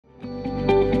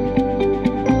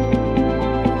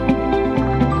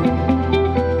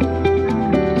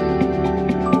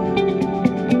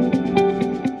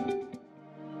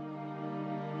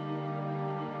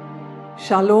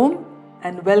Shalom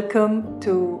and welcome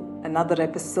to another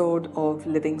episode of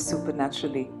Living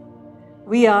Supernaturally.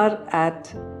 We are at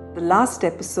the last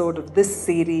episode of this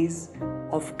series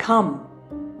of Come,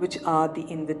 which are the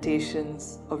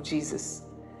invitations of Jesus.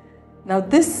 Now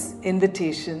this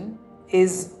invitation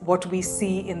is what we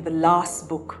see in the last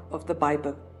book of the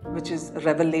Bible, which is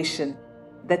Revelation,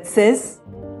 that says,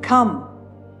 "Come,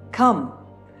 come."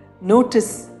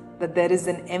 Notice that there is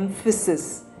an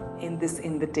emphasis in this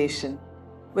invitation.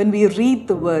 When we read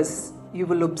the verse, you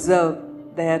will observe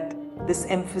that this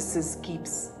emphasis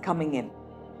keeps coming in.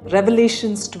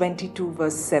 Revelations 22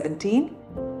 verse 17,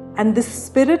 "And the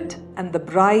Spirit and the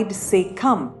bride say,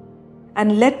 'Come,'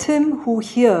 and let him who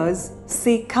hears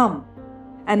say, 'Come,'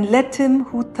 and let him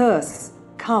who thirsts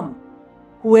come.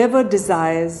 Whoever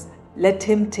desires, let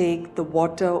him take the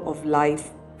water of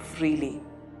life freely."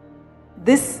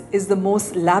 This is the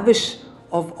most lavish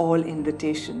of all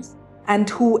invitations, and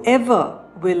whoever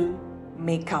will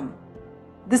may come.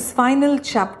 This final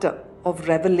chapter of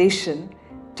Revelation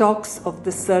talks of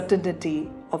the certainty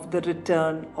of the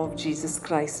return of Jesus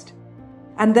Christ.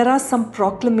 And there are some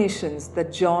proclamations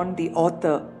that John, the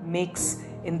author, makes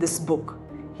in this book.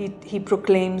 He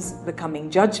proclaims the coming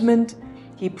judgment,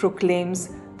 he proclaims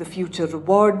the future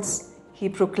rewards, he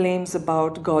proclaims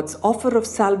about God's offer of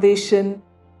salvation,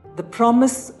 the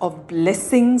promise of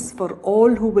blessings for all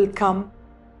who will come,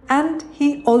 and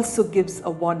he also gives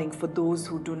a warning for those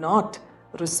who do not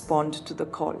respond to the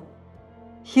call.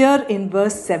 Here in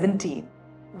verse 17,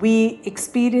 we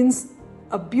experience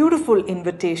a beautiful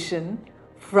invitation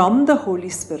from the Holy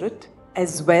Spirit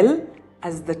as well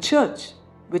as the church,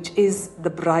 which is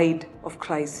the bride of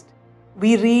Christ.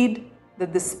 We read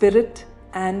that the Spirit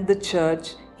and the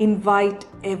church invite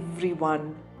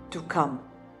everyone to come.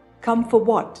 Come for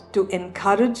what? To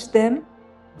encourage them,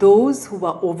 those who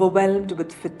are overwhelmed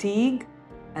with fatigue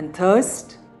and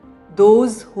thirst,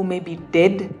 those who may be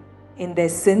dead in their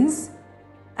sins,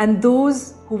 and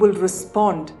those who will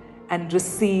respond and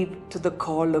receive to the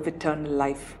call of eternal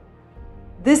life.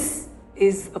 This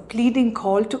is a pleading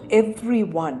call to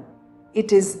everyone.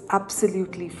 It is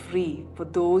absolutely free for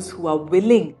those who are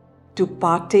willing to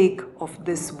partake of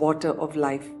this water of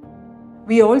life.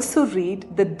 We also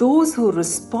read that those who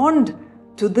respond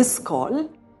to this call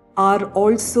are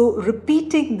also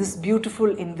repeating this beautiful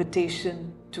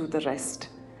invitation to the rest.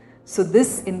 So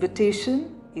this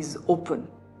invitation is open.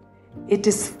 It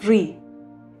is free.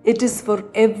 It is for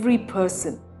every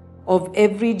person of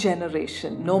every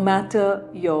generation, no matter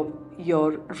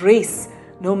your race,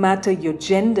 no matter your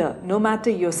gender, no matter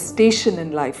your station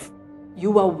in life.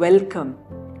 You are welcome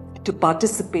to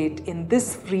participate in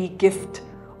this free gift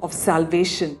of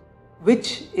salvation,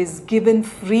 which is given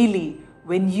freely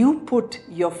when you put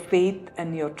your faith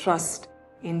and your trust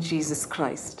in Jesus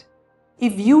Christ.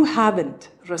 If you haven't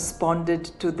responded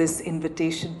to this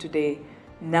invitation today,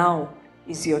 now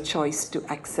is your choice to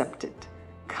accept it.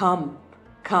 Come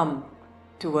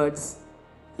towards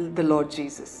the Lord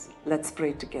Jesus. Let's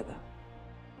pray together.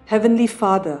 Heavenly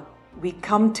Father, we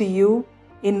come to you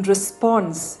in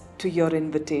response to your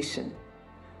invitation.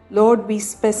 Lord, we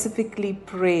specifically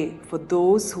pray for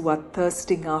those who are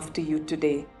thirsting after you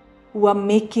today, who are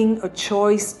making a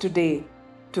choice today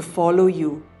to follow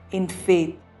you in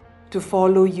faith, to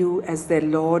follow you as their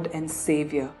Lord and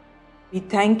Savior. We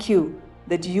thank you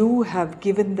that you have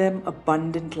given them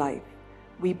abundant life.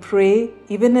 We pray,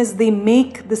 even as they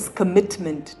make this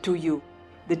commitment to you,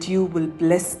 that you will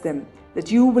bless them,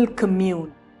 that you will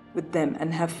commune with them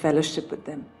and have fellowship with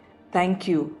them. Thank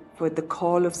you for the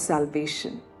call of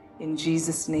salvation. In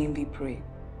Jesus' name we pray.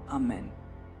 Amen.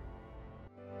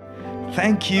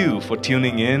 Thank you for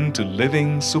tuning in to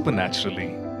Living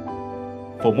Supernaturally.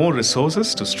 For more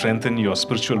resources to strengthen your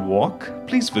spiritual walk,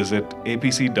 please visit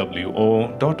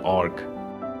apcwo.org.